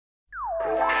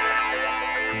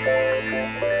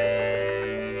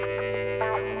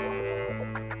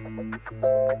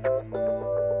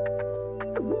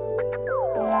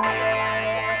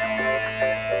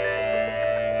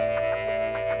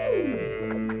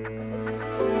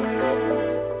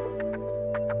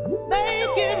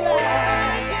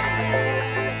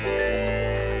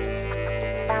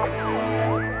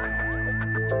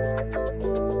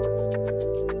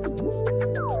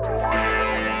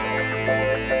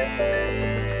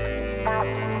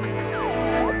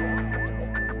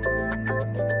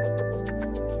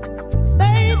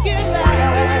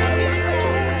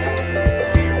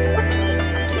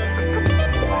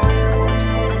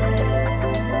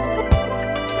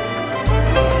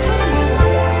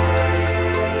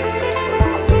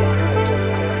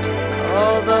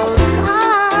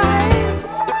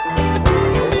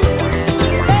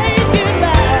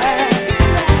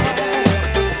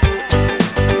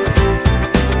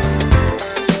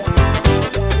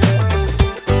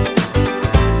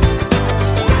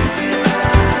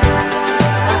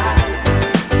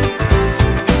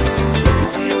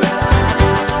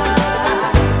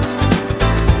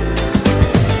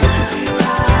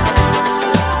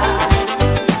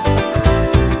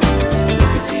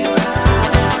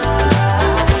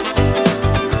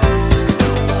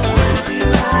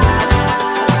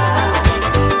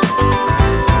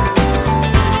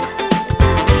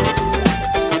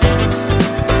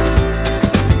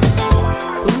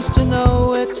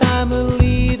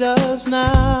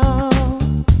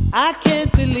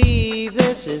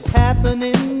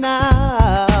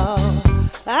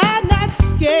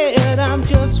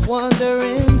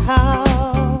wondering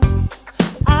how.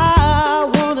 I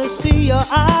wanna see your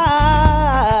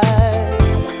eyes.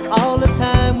 All the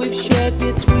time we've shared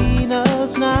between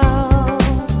us now.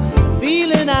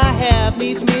 Feeling I have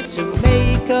needs me to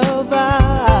make a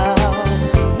vow.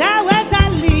 Now as I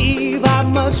leave I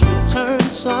must return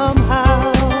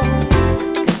somehow.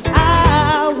 'Cause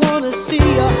I wanna see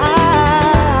your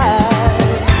eyes.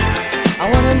 I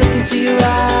wanna look into your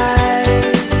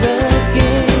eyes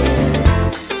again.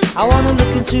 I wanna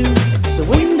look into the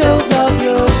windows of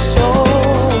your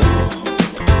soul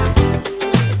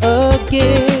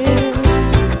again.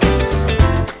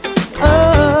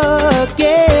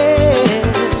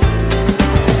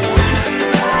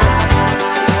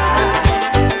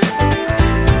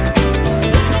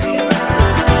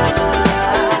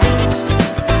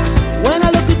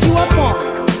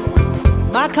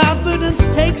 My confidence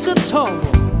takes a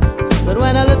tumble, but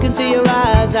when I look into your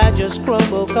eyes I just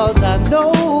crumble. 'Cause I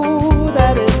know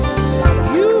that it's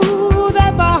you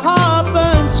that my heart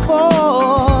burns for,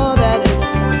 that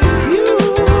it's you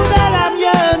that I'm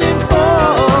yearning for.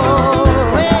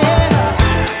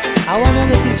 Yeah. I wanna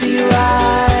look into your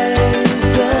eyes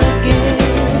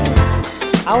again.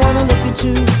 I wanna look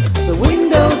into the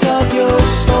windows of your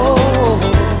soul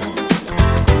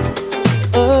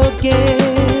again.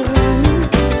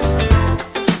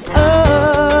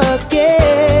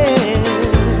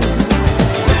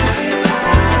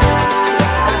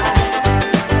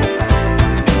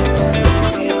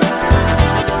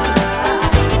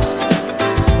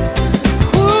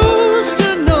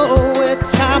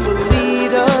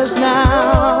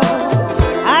 Now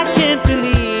I can't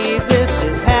believe this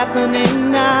is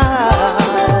happening now.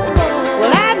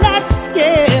 Well, I'm not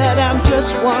scared, I'm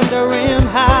just wondering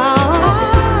how.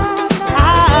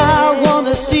 I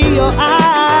wanna see your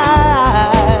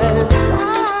eyes.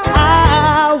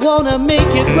 I wanna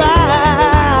make it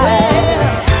right.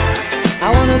 I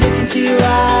wanna look into your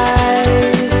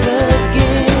eyes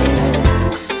again.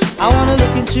 I wanna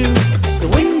look into